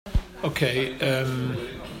Okay.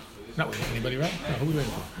 Not waiting. Anybody, right? No, who are we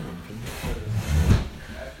waiting for?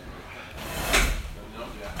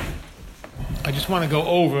 I just want to go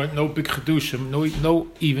over no big chedushim, no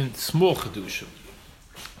even small chedushim.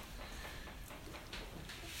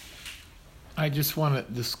 I just want to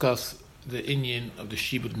discuss the inyan of the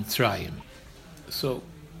Shibud Mitzrayim. So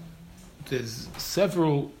there's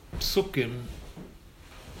several psukim,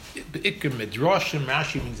 Be'ikr Midrashim,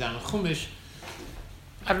 Rashi, Mizan, Chumash.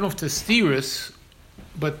 I don't know if it's steerus,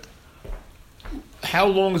 but how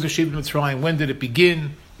long is the Shibud Mitzrayim? When did it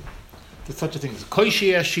begin? There's such a thing as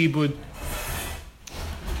Koshia Shibud.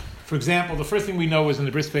 For example, the first thing we know is in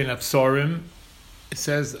the Bris Bein Absorim, it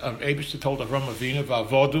says, Eibishter told Avram Avinu,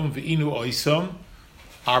 Va'avodum v'inu oisam,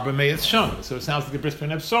 arba me'ez shana. So it sounds like the Bris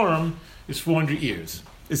Bein Absorim is 400 years.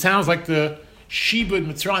 It sounds like the Shibud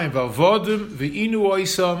Mitzrayim, Va'avodum v'inu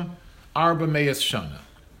oisam, arba me'ez shana.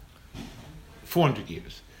 400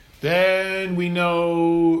 years. Then we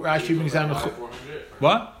know Rashi brings down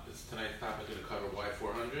what? Is tonight's topic going to cover why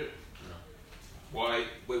 400? No. Why?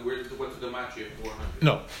 Wait, what's the gematria of 400?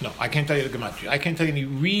 No, I can't tell you the gematria. I can't tell you any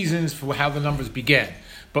reasons for how the numbers began.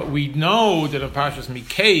 But we know that in Parshas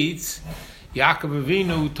Miketz, Yaakov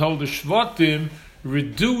Avinu told the Shvatim,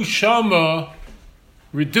 Redu Shama,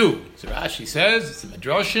 Redu. So Rashi says, it's a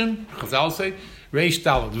Midrashim, Chazal say, Reish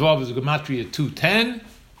Dalad Vav is a gematria 210,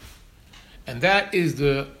 and that is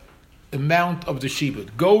the amount of the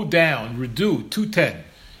Shibud. Go down, Redu, 210.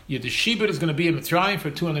 The Shibud is going to be in Mitzrayim for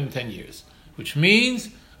 210 years, which means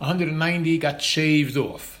 190 got shaved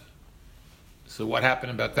off. So what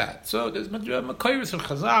happened about that? So there's Makairis and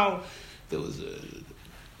Chazal. There was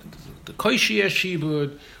the Koshia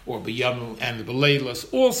Shibud, or B'Yamu and the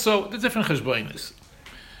B'Leilas. Also, the different Cheshbonis.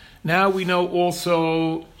 Now we know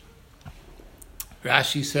also,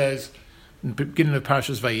 Rashi says, in the beginning of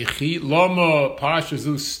Parshas Vayechi, Lama Parsha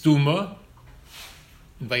Zu Stuma.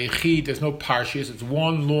 In Vayechi, there's no Parshas, it's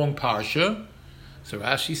one long Parsha. So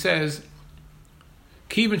Rashi says,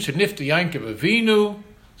 Kivin Shenifta Yankiv Avinu,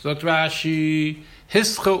 Zot Rashi,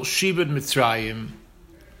 Hischel Shibud Mitzrayim.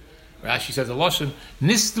 Rashi says a lashon,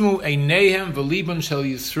 Nistmu Einehem V'Liban Shel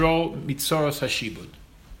Yisro Mitzoros HaShibud.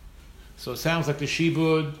 So it sounds like the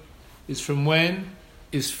Shibud is from when?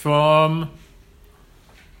 Is from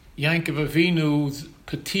Yaakov Avinu's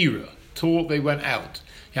Petira, till they went out.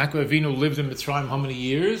 Yaakov Avinu lived in Mitzrayim how many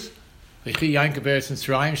years? V'chi Yaakov Eretz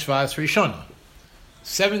Mitzrayim Shvas Rishona.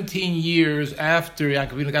 17 years after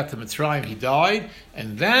Yaakov Avinu got to Mitzrayim, he died,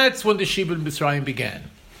 and that's when the Shibud Mitzrayim began.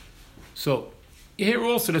 So here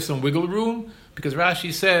also there's some wiggle room, because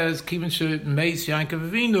Rashi says, Kivin Shemeis Yaakov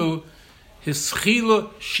Avinu, his Schila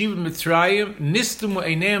Shibud Mitzrayim, Nistamu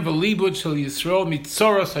Eineim V'Libud Shel Yisrael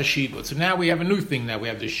Mitzoros HaShibud. So now we have a new thing now. We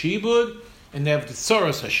have the Shibud, and they have the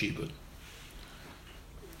Tzoros HaShibud.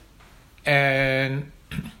 And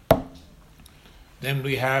then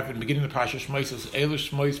we have, in the beginning of the Parshah Shmois, says, Eilu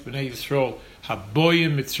Shmois B'nei Yisrael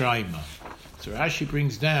Haboyim Mitzrayim. So Rashi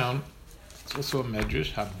brings down, it's also a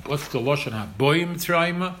medrash, what's the Lashon Haboyim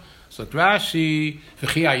Mitzrayim? So Rashi,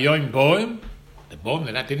 V'chi Hayoim Boim, the Boim,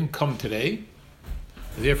 they didn't come today,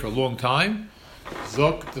 they're there for a long time.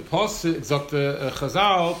 Zok the Posuk, Zok the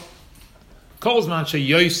Chazal, Kolzman She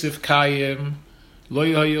Yosef Kayim, Lo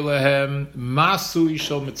Yayu Lehem, Masu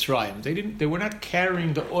Ishol Mitzrayim. They were not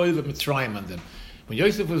carrying the oil of Mitzrayim on them. When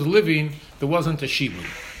Yosef was living, there wasn't a Shibud.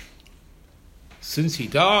 As soon as he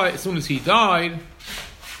died,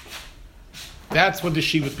 that's when the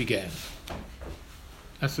Shibud began.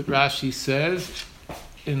 That's what Rashi says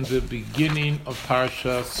in the beginning of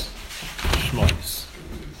Parshas Shmois.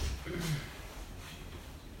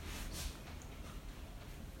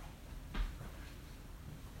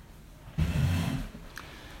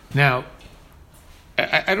 Now,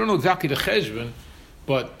 I don't know exactly the cheshbon,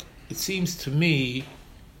 but it seems to me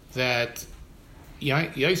that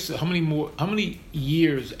Yosef, how many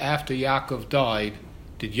years after Yaakov died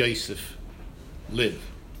did Yosef live?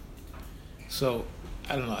 So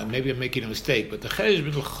I don't know. Maybe I'm making a mistake, but the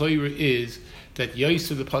cheshbon l'chayra is that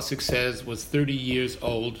Yosef, the pasuk says, was 30 years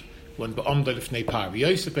old when ba'amda lifnei para.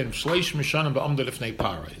 Yosef ben shleish mishanim ba'amda lifnei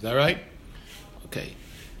para. Is that right? Okay.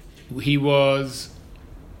 He was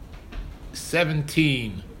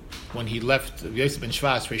 17 when he left Yosef ben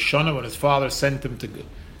Shvas Rishona, when his father sent him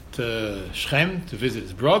to Shechem to visit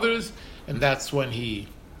his brothers, and that's when he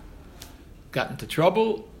got into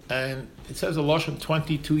trouble. And it says a lashon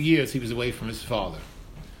 22 years he was away from his father.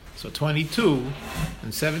 So 22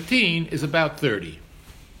 and 17 is about 30.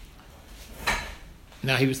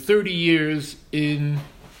 Now he was 30 years in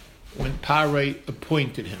when Parei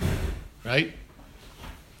appointed him, right?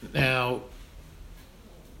 Now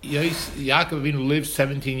Yaakov Avinu lived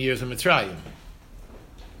 17 years in Mitzrayim.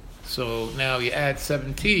 So now you add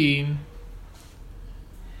 17,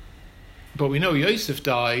 but we know Yosef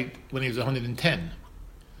died when he was 110.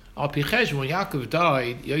 Al Pi Cheshbon, when Yaakov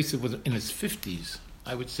died, Yosef was in his 50s.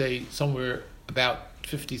 I would say somewhere about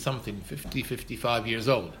 50-something, 50, 55 years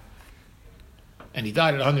old. And he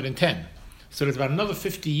died at 110. So there's about another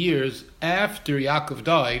 50 years after Yaakov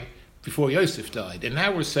died, before Yosef died. And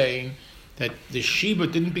now we're saying that the Sheba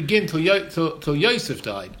didn't begin till Yosef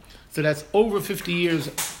died. So that's over 50 years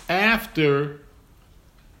after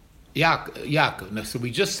Yaakov. Now, so we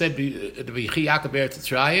just said that when Yaakov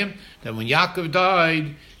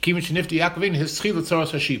died, his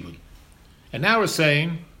Sheba. And now we're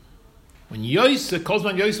saying when Yosef was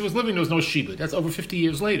living, there was no Sheba. That's over 50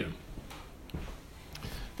 years later.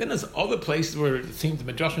 Then there's other places where it seems the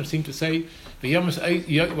Midrashim seem to say, come on,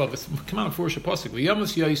 Parshah Pointers,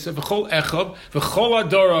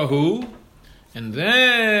 and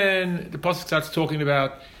then the pasuk starts talking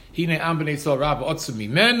about so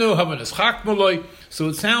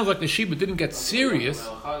it sounds like the Sheba didn't get serious.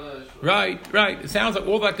 Right. It sounds like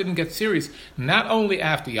all that didn't get serious. Not only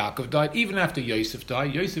after Yaakov died, even after Yosef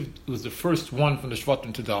died. Yosef was the first one from the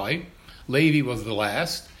Shvatim to die. Levi was the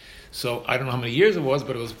last. So I don't know how many years it was,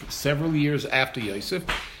 but it was several years after Yosef.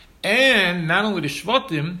 And not only the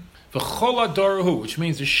Shvatim, v'chol adorahu, which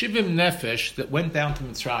means the Shivim Nefesh that went down to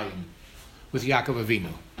Mitzrayim with Yaakov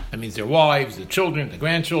Avinu. That means their wives, their children, their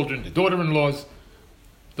grandchildren, their daughter-in-laws,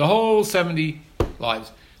 the whole 70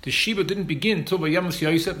 lives. The Sheba didn't begin till Yamas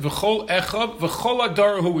Yosef, v'chol echad, v'chol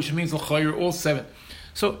adorahu, which means l'chayr, all 7.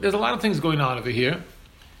 So there's a lot of things going on over here.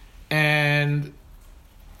 And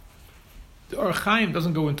the Or Chaim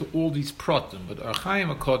doesn't go into all these pratim, but Or Chaim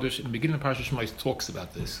HaKadosh in the beginning of Parshas Shmos talks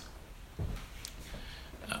about this.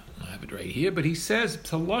 I have it right here, but he says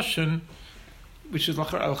it's a lashon, which is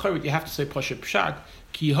l'chayr, you have to say Pasha Pshat,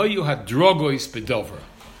 ki hayu hadrogois bedover,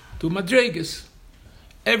 to madregas.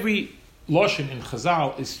 Every lashon in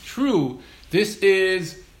Chazal is true. This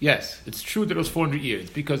is, yes, it's true that it was 400 years,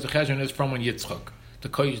 because the Chazon is from when Yitzchak.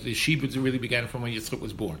 The Sheba really began from when Yitzchak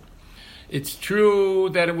was born. It's true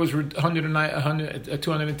that it was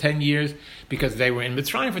 210 years because they were in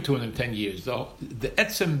Mitzrayim for 210 years. The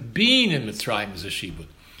etzem being in Mitzrayim is a Sheba.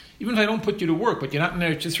 Even if I don't put you to work, but you're not in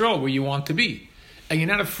Eretz Yisrael where you want to be. And you're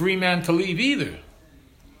not a free man to leave either.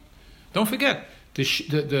 Don't forget,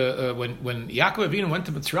 when Yaakov Avinu went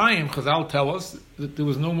to Mitzrayim, Chazal tell us that there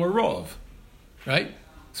was no more Rov. Right?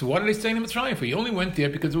 So what did they stay in Mitzrayim for? You only went there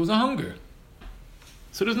because there was a hunger.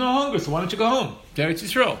 So there's no hunger, so why don't you go home? To Eretz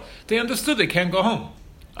Yisrael. They understood they can't go home.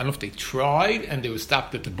 I don't know if they tried and they were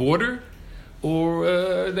stopped at the border,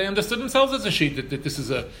 or they understood themselves as a sheep that this is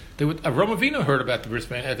Avram Avinu heard about the Bris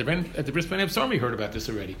Bein at the Bris Bein Absarmi heard about this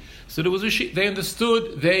already. So there was a sheep. They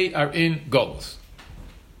understood they are in Golos,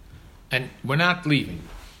 and we're not leaving.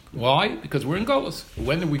 Why? Because we're in Golos.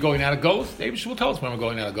 When are we going out of Golos? Maybe she will tell us when we're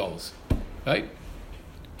going out of Golos, right?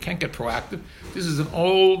 Can't get proactive. This is an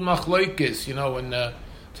old machlokes, and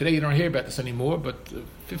today you don't hear about this anymore, but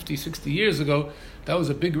 50, 60 years ago, that was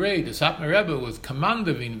a big raid. The Satmar Rebbe was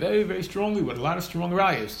commanding very, very strongly with a lot of strong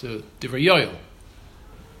rayas to Divrei Yoel.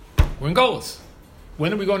 We're in Golos.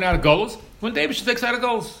 When are we going out of Golos? When David takes out of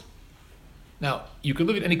Golos. Now, you can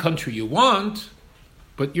live in any country you want,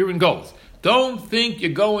 but you're in Golos. Don't think you're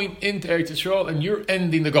going into Eretz Yisrael and you're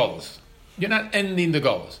ending the Golos. You're not ending the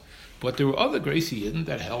Golos. But there were other Gracie Yidden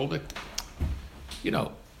that held that,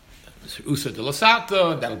 Usa de la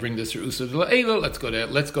Sata, that'll bring this Usa de la Eila, let's go to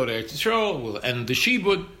Eretz Yisrael, we'll end the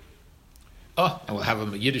Shibud, and we'll have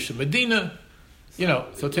a Yiddish Medina.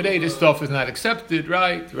 So today this stuff is not accepted,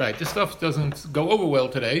 right? This stuff doesn't go over well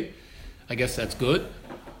today. I guess that's good.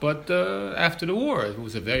 But after the war, it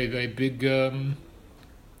was a very, very big, mokum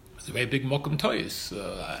toyis.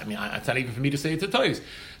 It's not even for me to say it's a toyis.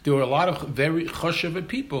 There were a lot of very choshevet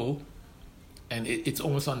people, and it's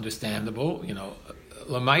almost understandable,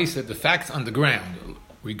 Lamaisa, the facts on the ground,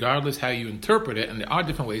 regardless how you interpret it, and there are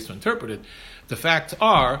different ways to interpret it, the facts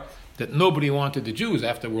are that nobody wanted the Jews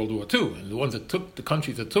after World War II, and the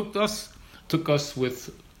countries that took us with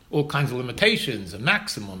all kinds of limitations and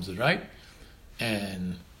maximums, right?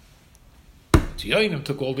 And Tzionim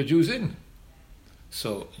took all the Jews in.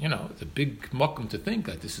 So, it's a big mokum to think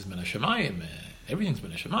that this is Min HaShamayim, everything's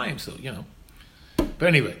Min HaShamayim, so, But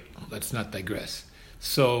anyway, let's not digress.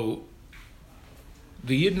 So,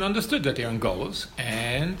 the Yidden understood that they're in Golos,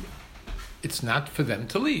 and it's not for them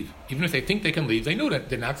to leave. Even if they think they can leave, they know that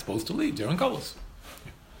they're not supposed to leave. They're in Golos.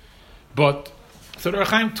 But, so the Reb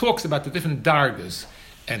Chaim talks about the different dargas,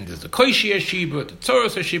 and there's the Koishi Sheba, the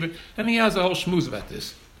Tzoros Sheba, and he has a whole shmooze about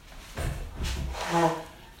this.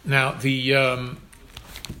 Now the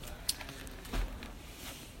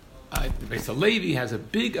Beis Halevi has a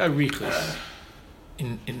big arichas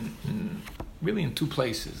in really in two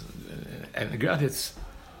places, and you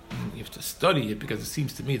have to study it because it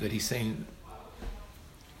seems to me that he's saying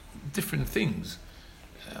different things.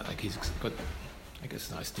 But I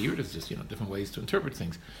guess I steer it as just different ways to interpret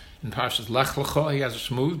things. In Parshas Lech Lecha, he has a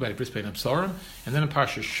shmuz by the Bris Bein Absarim, and then in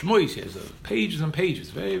Parshas Shmois he has pages and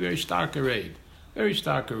pages, very very stark arrayed, and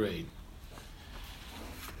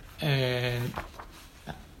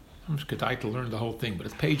I'm just going to learn the whole thing, but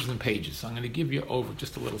it's pages and pages. So I'm going to give you over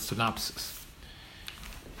just a little synopsis.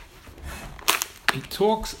 He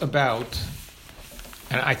talks about,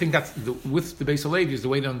 and I think that's with the Beis Halevi is the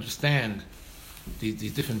way to understand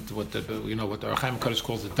these different what the Reb Chaim Greenes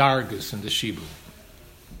calls the dargas and the shibud.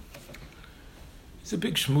 It's a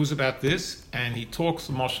big shmuz about this, and he talks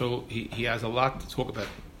Moshe. He has a lot to talk about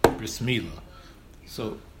bris milah.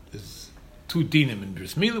 So there's two dinim in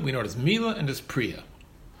bris milah. We know there's milah and there's priya.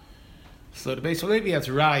 So the Beis Halevi has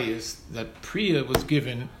rayas that priya was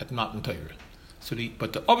given at Matan Torah.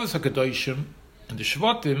 But the Avos HaKadoshim and the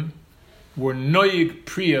Shvatim were noyig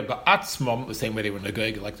priya ba'atzmam, the same way they were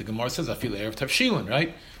noyig, like the Gemara says, afil erev tavshilin,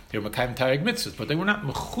 right? They were makayim tareg mitzvahs, but they were not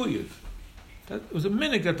mechuyev. That was a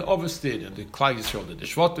minhag that the Avos did, and the Klal Yisrael did, the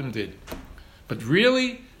Shvatim did. But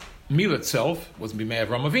really, Milah itself was b'mei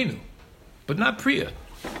Avram Avinu, but not priya.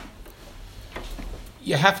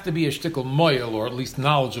 You have to be a shtickle moyel, or at least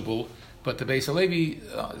knowledgeable. But the Beis Halevi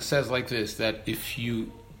says like this, that if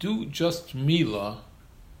you do just Milah,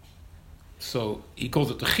 so he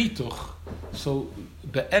calls it the chituch, so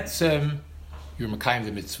be'etzem, you're makayim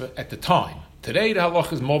the mitzvah at the time. Today the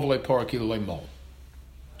halach is movelei porah kilolei mol.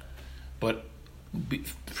 But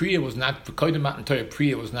priya was not, for koydem matan Torah,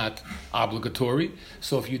 priya was not obligatory.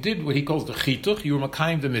 So if you did what he calls the chituch, you were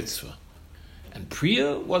makayim the mitzvah. And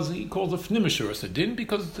priya he calls a fnimishur, a din,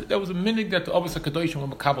 because there was a minhag that the Avos HaKadoshim were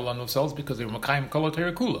makabel on themselves because they were makayim kol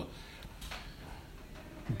Torah kula.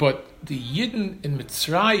 But the Yidden in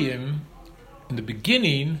Mitzrayim, in the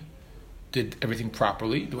beginning, did everything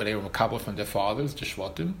properly, the way they were makabel from their fathers, the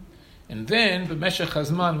Shvatim. And then, b'meshech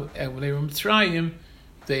hazman, when they were in Mitzrayim,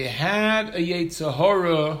 they had a Yetzer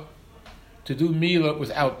Hara to do Milah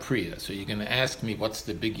without priya. So you're going to ask me, what's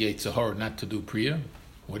the big Yetzer Hara not to do priya?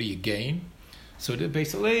 What do you gain? So the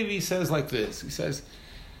Beis Halevi says like this. He says,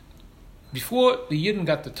 before the Yidden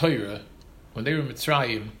got the Torah, when they were in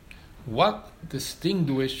Mitzrayim, what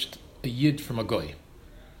distinguished a Yid from a Goy?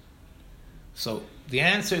 So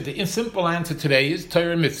the simple answer today is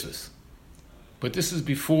Torah and mitzvahs. But this is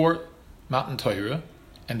before Matan Torah,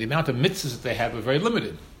 and the amount of mitzvahs that they have are very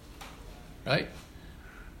limited. Right?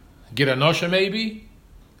 Gid Anosha maybe,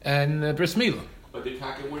 and Bris Milah. But they're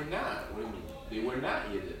talking we're not. What do you mean? They were not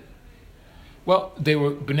Yidden. Well, they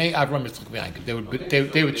were Bnei Avram Yitzchak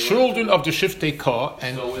Yaakov. They were children of the Shiftei Ka,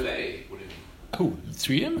 and so were they. What do you mean? Who?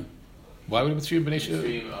 Mitzrayim? Why would Mitzrayim Bnei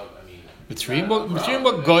Mitzrayim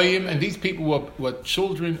were Goyim, and these people were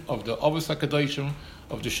children of the Avos HaKadoshim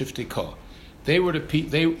of the Shiftei Ka. They were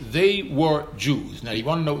they were Jews. Now you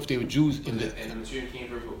want to know if they were Jews in the. And Mitzrayim came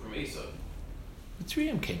from Esau.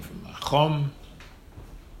 Mitzrayim came from Chom.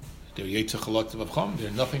 They're Yitzchak Chalotzav of Chom.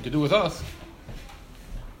 They're nothing to do with us.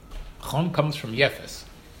 Chon comes from Yefes.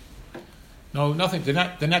 No, nothing. They're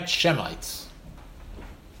not Shemites,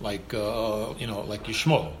 like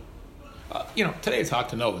Yishmael. Today it's hard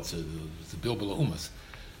to know. It's a bilbul umas,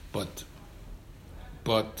 but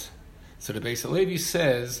so the Beis Halevi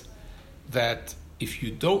says that if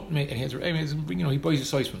you don't make, and he buys his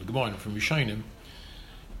size from the Gemara from Rishonim,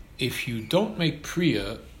 if you don't make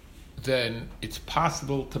priya, then it's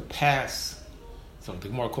possible to pass. So the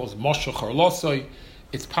Gemara calls moshach or losoi.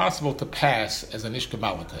 It's possible to pass as an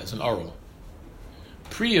ishkamalata, as an oral.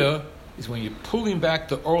 Priya is when you're pulling back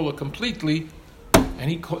the orla completely,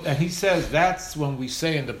 and he says that's when we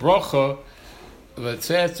say in the bracha,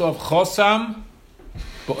 v'tzetzov chosam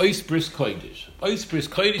b'ois bris kodesh. Ois bris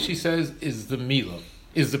kodesh, he says, is the milah,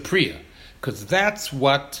 is the priya, because that's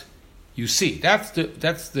what you see. That's the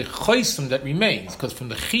chosam that remains, because from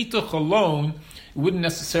the chituch alone, it wouldn't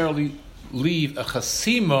necessarily leave a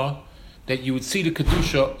chasima that you would see the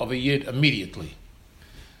kedusha of a yid immediately.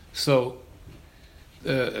 So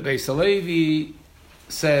Beis Halevi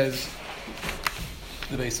says,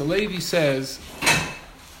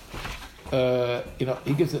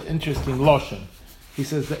 he gives an interesting lashon. He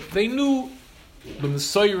says that they knew the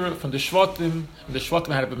Messiah from the Shvatim, and the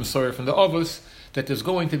Shvatim had a Messiah from the Avos, that there's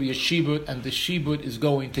going to be a shibud, and the shibud is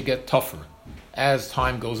going to get tougher as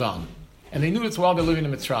time goes on. And they knew this while they're living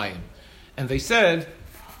in Mitzrayim. And they said,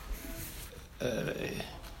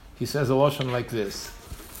 he says a lashon like this.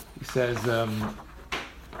 He says,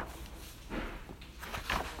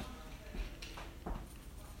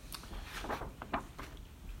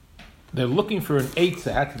 they're looking for an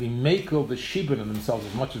eitzah, had to be makel the shibud on themselves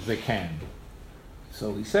as much as they can.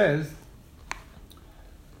 So he says,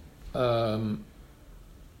 find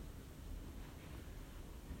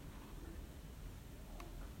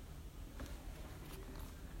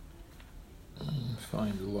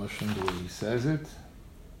the lashon the way he says it.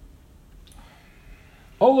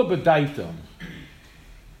 Ola b'daitam.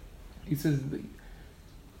 He says the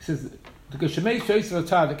Geshemei Shoyser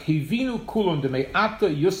Tzadik Hivinu Kulum Deme'ata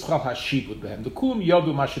Yuschal Hashibud Behem. The Kulum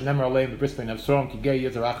Yodu Mashenemer Aleim the Brisbane Avsrom Kigei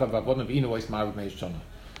Yezeracha Vavon Avinu Ois Marav Meishana.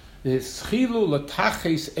 The Schilu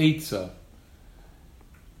Lataches Eitza.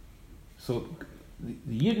 So the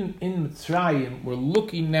Yidden in Mitzrayim were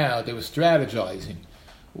looking now. They were strategizing.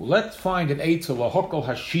 Well, let's find an Eitza Lahokal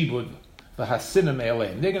Hashibud v'Hasinim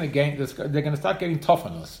Aleim. They're going to start getting tough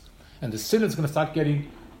on us, and the sin is going to start getting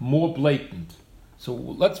more blatant. So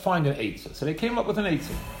let's find an eitzah. So they came up with an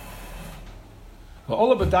eitzah.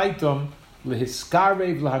 V'ola b'daitam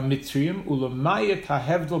lehiskarev lahamitzriyim ulemayet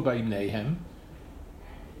hahevdol b'neihem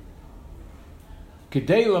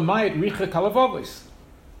k'dei lemayet richa kalavovis.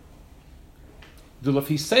 The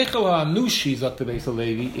lefi seichel ha'anushi zot the Beis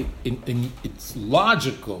Halevi. It's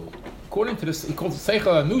logical. According to this, he calls it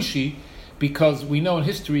seichel ha'anushi because we know in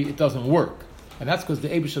history it doesn't work, and that's because the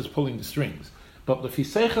Eibush is pulling the strings. But lefi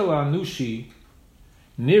seichel ha'anushi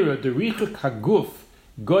Nira the richik haguf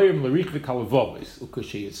goyim l'richik halavovis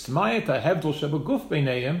u'kashe yismayet hahevdol shebaguf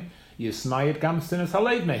b'neihem yismayet gam sinas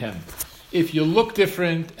halev mehem. If you look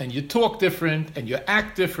different and you talk different and you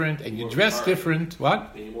act different and you dress different,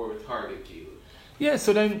 what? Then you're more retarded, Kilu. Yeah.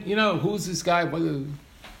 So then who's this guy?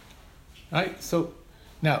 Right. So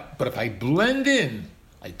now, but if I blend in,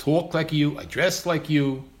 I talk like you, I dress like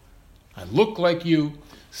you, I look like you.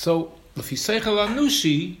 So l'fi seichel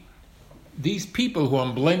anushi. These people who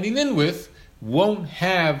I'm blending in with won't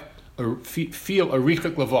have feel a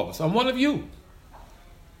richik lavavos. I'm one of you.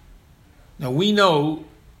 Now we know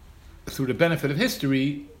through the benefit of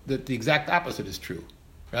history that the exact opposite is true,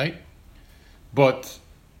 right? But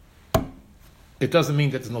it doesn't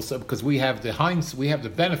mean that there's no, because we have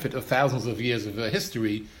the benefit of thousands of years of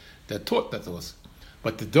history that taught that to us.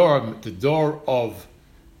 But the door of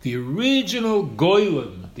the original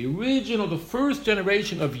Goyim, the first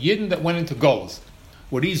generation of Yidden that went into Golus,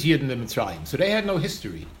 were these Yidden in Mitzrayim. So they had no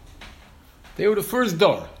history. They were the first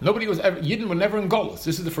door. Yidden were never in Golus.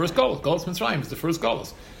 This is the first Golus. Golus Mitzrayim is the first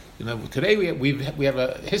Golus. Today we have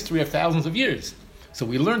a history of thousands of years. So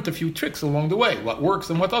we learned a few tricks along the way, what works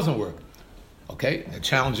and what doesn't work. Okay? The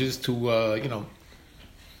challenge is to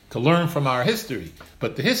learn from our history.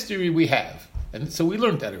 But the history we have. And so we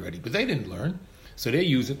learned that already. But they didn't learn. So they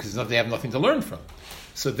use it because they have nothing to learn from.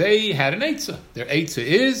 So they had an eitzah. Their eitzah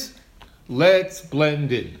is, let's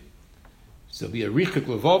blend in. So be a richik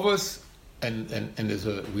levavos, and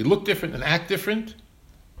we look different and act different,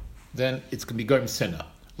 then it's going to be goyim sinna.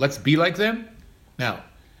 Let's be like them. Now,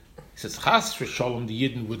 he says, chas v'shalom, the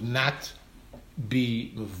Yidden would not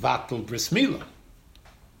be vatal bris milah.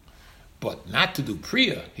 But not to do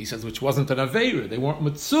priya, he says, which wasn't an aveira. They weren't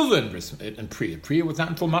mitzuvah in priya. Priya was not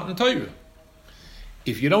until Matan Torah.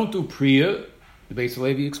 If you don't do priya, the Beis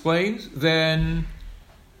Halevi explains, then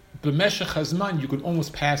b'meshech hazman you could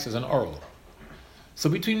almost pass as an oral. So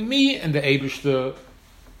between me and the Eibishter,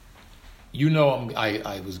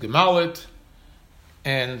 I was gemalit,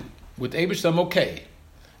 and with Eibishter I'm okay,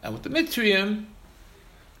 and with the Mitzrayim,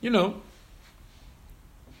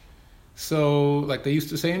 so like they used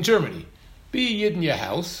to say in Germany, be a Yid in your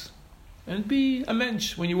house, and be a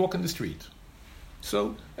mensch when you walk in the street.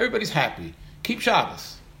 So everybody's happy. Keep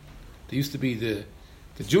Shabbos. There used to be the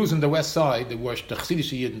Jews on the west side, they wore the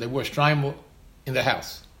Chassidish Yidden, they wore shtraimel in the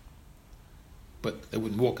house. But they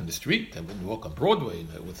wouldn't walk in the street, they wouldn't walk on Broadway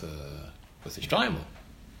with a shtraimel.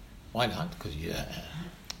 Why not? Because you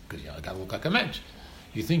got to look like a mensch.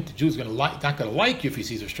 You think the Jew's not going to like you if he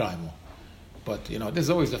sees a shtraimel. But, this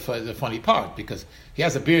is always the funny part, because he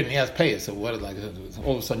has a beard and he has payas, so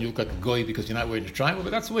all of a sudden you look like a goy because you're not wearing the shtraimel,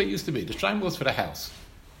 but that's the way it used to be. The shtraimel was for the house.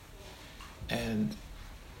 And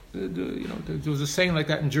there was a saying like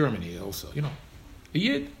that in Germany also. A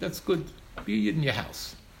Yid, that's good. Be a Yid in your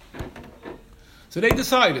house. So they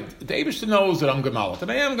decided. The Eibishter knows that I'm gemalit,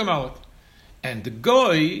 and I am gemalit, and the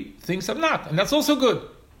goy thinks I'm not, and that's also good.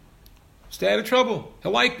 Stay out of trouble.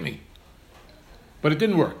 He'll like me. But it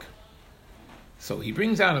didn't work. So he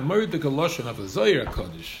brings out a murder galoshan of a Zohar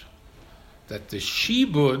Kodesh that the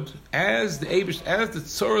shibud, as the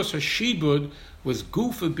tzoros hashibud was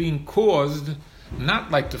gufa being caused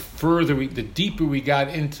not like the deeper we got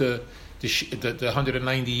into the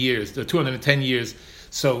 190 years, the 210 years.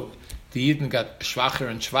 So the Yidden got schwacher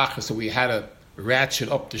and schwacher, so we had to ratchet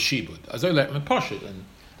up the Shibud. As I let me push it, and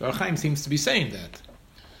the Reb Chaim seems to be saying that.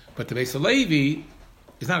 But the Beis Halevi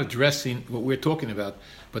is not addressing what we're talking about,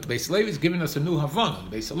 but the Beis Halevi is giving us a new Havana.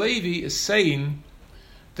 The Beis Halevi is saying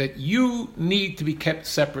that you need to be kept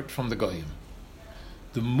separate from the Goyim.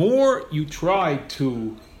 The more you try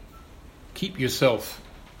to keep yourself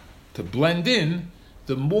to blend in,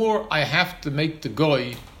 the more I have to make the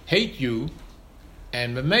Goy hate you,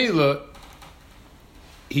 and Memela,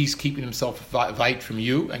 he's keeping himself weit from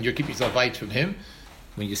you, and you're keeping yourself weit from him.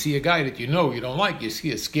 When you see a guy that you know you don't like, you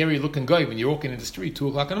see a scary looking guy when you're walking in the street 2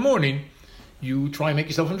 o'clock in the morning, you try and make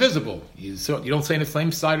yourself invisible. You don't stay in the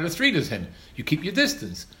same side of the street as him. You keep your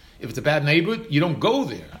distance. If it's a bad neighborhood, you don't go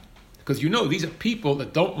there, because you know these are people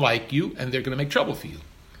that don't like you and they're going to make trouble for you.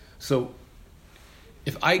 So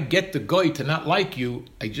if I get the guy to not like you,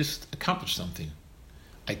 I just accomplished something.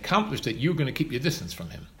 I accomplished that you're going to keep your distance from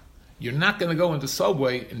him. You're not going to go into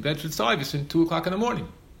Subway in Bedford-Stuyvesant 2 o'clock in the morning,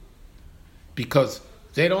 because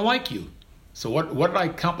they don't like you. So what did I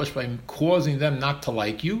accomplish by causing them not to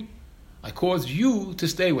like you? I caused you to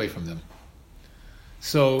stay away from them.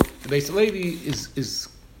 So the Beis Halevi is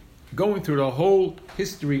going through the whole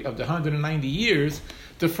history of the 190 years.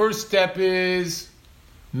 The first step is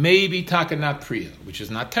maybe taka not priya, which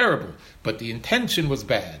is not terrible, but the intention was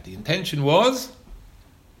bad. The intention was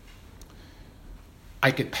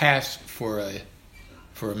I could pass for a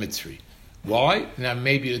Mitzri. Why? Now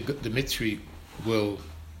maybe the Mitzri will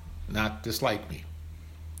not dislike me.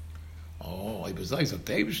 Oh,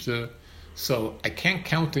 so I can't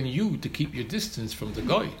count on you to keep your distance from the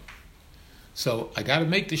guy. So I got to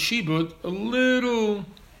make the shibud a little,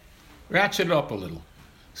 ratchet it up a little.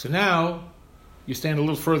 So now you stand a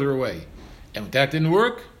little further away. And that didn't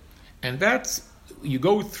work. And that's, you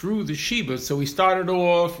go through the shibud. So we started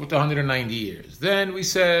off with 190 years. Then we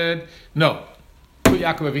said, no, till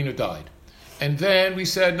Yaakov Avinu died. And then we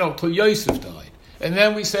said, no, till Yosef died. And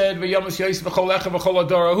then we said, V'yamas Yosef v'chol echa v'chol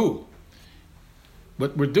adarahu.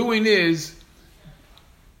 What we're doing is,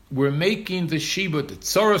 we're making the shibud, the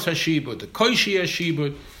tzoros hashibud, the koishi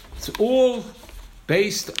hashibud. It's all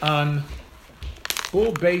based on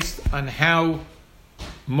how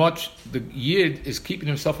much the yid is keeping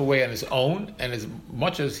himself away on his own, and as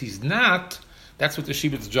much as he's not, that's what the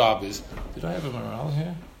shibud's job is. Did I have a morale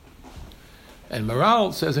here? And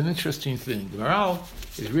morale says an interesting thing. The morale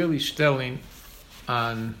is really stelling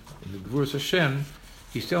on in the Gvurus Hashem.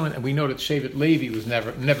 He's telling, and we know that Shevet Levi was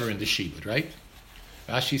never in the shibud, right?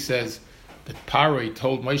 Rashi says that Paroi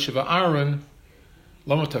told Moshe v'Aaron,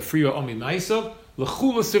 "Lama tafriya omi ma'asav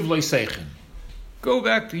l'chula sivlei seichen." Go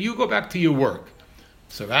back to your work.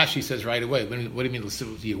 So Rashi says right away, what do you mean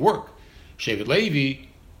to your work? Shevet Levi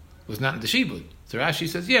was not in the shibud. So Rashi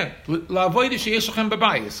says, yeah, la'avoida sheyeshachem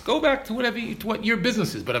b'bayis. Go back to what your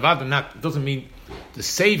business is. But avodah not doesn't mean the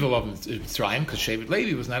savel of Mitzrayim, because Shevet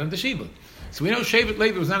Levi was not in the shibud. So we know Shevet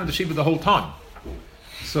Levi was not in the shibud the whole time.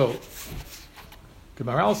 So the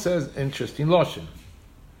Maral says, interesting lashon.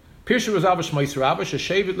 Pirshu was Abash Meiser Abash,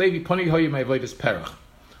 Shevet Levi Poni Hoye Meivodas Perach.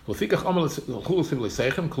 V'fikach Amal Chulus Sivlei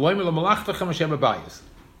Seichem, Koloim LaMalachtachem Hashem Abayis.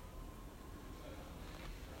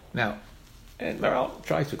 Now, and Maral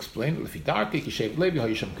tries to explain, Lefidarki Ki Shevet Levi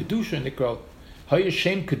Hoye Shem Kedusha Nikra Hoye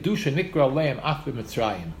Shem Kedusha Nikra Leim Ach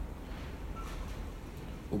B'Mitzrayim.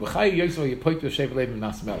 Ubechai Yosef Yepoitu Shevet Levi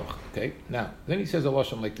Nas Melech. Okay, now then he says a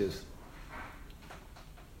lashon like this.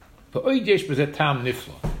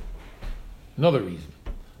 Another reason.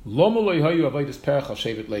 Loma lo hayu avodas perach al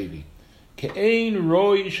Shevet Levi. Ke'ein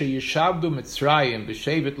roi sheyishavdu Mitzrayim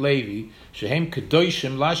b'Shevet Levi shehem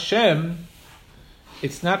kedoshim laShem.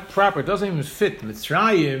 It's not proper. It doesn't even fit.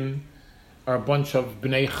 Mitzrayim are a bunch of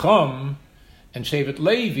bnei Chum, and Shevet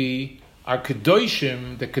Levi are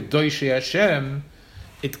kedoshim, the kedoshei Hashem.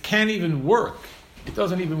 It can't even work. It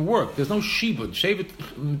doesn't even work. There's no shibud.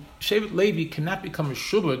 Shevet Levi cannot become a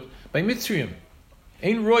shubud by Mitzrayim.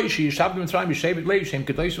 Ein roi sheyishavdu Mitzrayim b'Shevet Levi shehem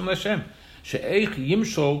kedoshim laShem she'eich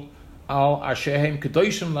yimshol al ashehem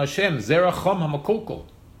kedoshim laShem zerachom hamakolkol.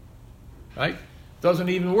 Right? Doesn't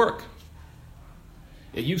even work.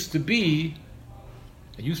 It used to be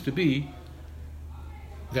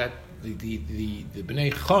that the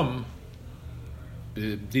Bnei Chum,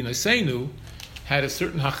 the Dinasenu, had a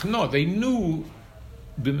certain hachna. They knew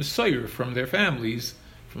the Messiah from their families,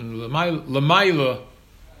 from Lamaila,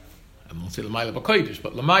 I won't say Lamaila B'Kodesh,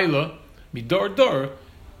 but Lamaila, Midor Dor,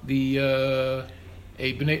 the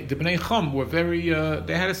Bnei Chum were very,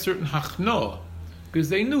 they had a certain hachna, because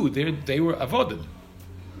they knew they were avodim.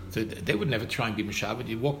 So they would never try and be Meshabed.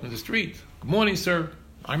 You'd walk in the street. Good morning, sir.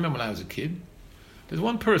 I remember when I was a kid. There's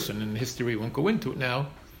one person in history, we won't go into it now,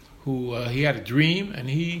 who he had a dream and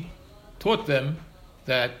he taught them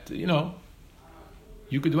that,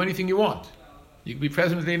 you could do anything you want. You could be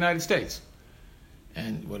president of the United States.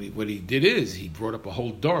 And what he did is he brought up a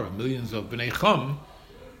whole door of millions of B'nai Chum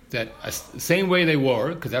that the same way they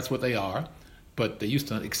were, because that's what they are, but they used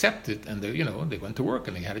to accept it, and they went to work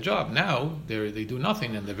and they had a job. Now they do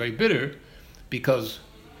nothing and they're very bitter because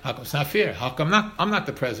how come it's not fair? How come I'm not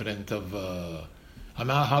the president of?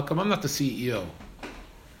 How come I'm not the CEO?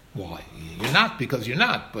 Why? You're not because you're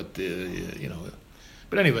not. But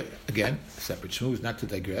But anyway, again, separate shmooze, not to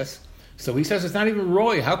digress. So he says it's not even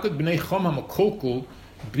roy. How could B'nai Chum HaMakolkul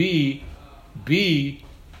be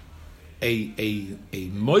a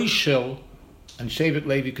Moishel and Shevet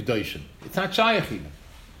Levi Kedoshim? It's not Shayach even.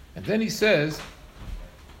 And then he says,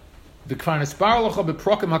 the Kvarnes Barlacha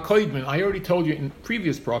beprokim hakoidmin. I already told you in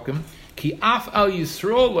previous prokim, ki af al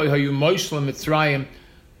Yisrael loy hayu Moishel Mitzrayim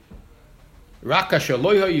rakasha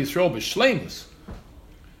loy hayu Yisrael b'shleimus.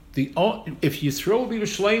 If Yisrael would be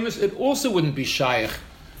b'shleimus, it also wouldn't be Shayach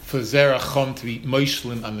for Zerach Chum to be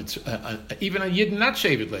Moishlim, even a Yid not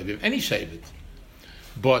Shevet Levi, any Shevet.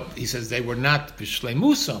 But he says they were not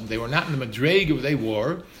b'shleimusam, they were not in the madrega where they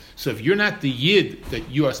were. So if you're not the Yid that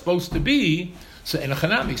you are supposed to be, so in a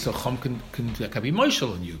chanami, so Chum can be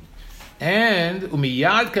Moishel on you. And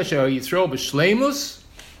umiyad kasher Yisrael b'shleimus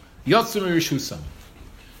yotzum irishusam.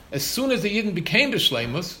 As soon as the Yidden became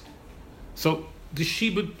b'shleimus, so the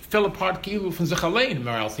Shibud fell apart kilu from Zechalein,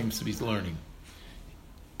 Maral seems to be learning.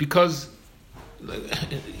 Because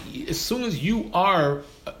as soon as you are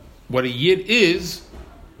what a Yid is,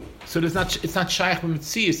 so it's not Shaykh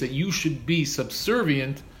B'Metzias that you should be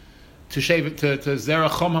subservient to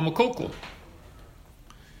Zerach Chum HaMakolkul.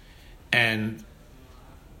 And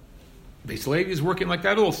Beis Levi is working like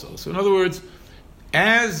that also. So in other words,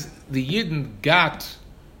 as the Yidden got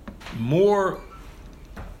more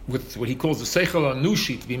with what he calls the Seichel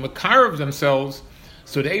Anushi, to be makar of themselves,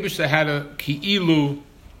 so the Eibishter had a ki'ilu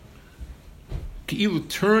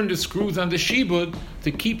turn the screws on the shibud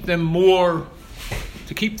to keep them more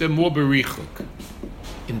berichuk.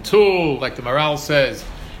 Until, like the Maral says,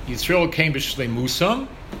 Yisrael came b'shleimusam,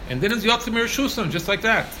 and then it's yotzim irishusam, just like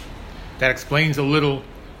that. That explains a little.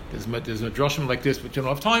 There's a drashim like this, which I don't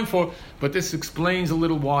have time for, but this explains a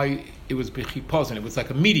little why it was b'chipazin. It was like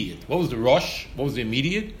immediate. What was the rush? What was the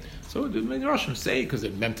immediate? So the drashim say, because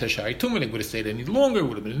it mem teshari tumah, they would have stayed any longer, it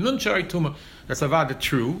would have been a nun shari tumah. That's avada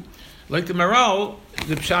true. Like the Maral,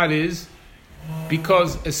 the pshat is,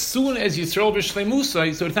 because as soon as Yisrael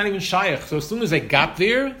b'shleimusa, so it's not even shayach, so as soon as they got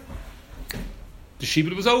there, the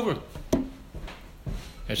shibud was over.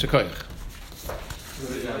 Yeshakoyach.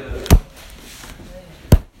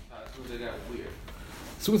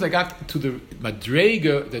 As soon as I got to the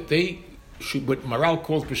madrega that they should, what Maral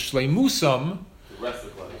calls b'shleimusam, the rest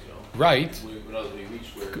of the class, right? We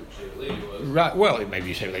reached where Shevet Levi was. Right. Well, it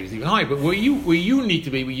maybe Shevet Levi is even higher, but where you need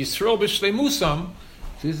to be, where Yisrael b'shleimusam,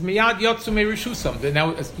 is miyad yotzum erishusam.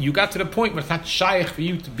 Now you got to the point where it's not shaykh for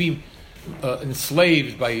you to be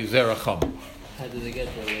enslaved by Zerach Chum. How did they get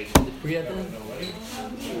there? Like the pre-Adam?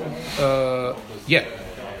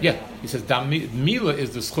 Yeah. He says dam mila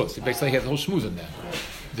is the schus. He basically has the whole shmuz in there.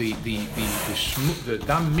 The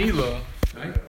dam mila, right?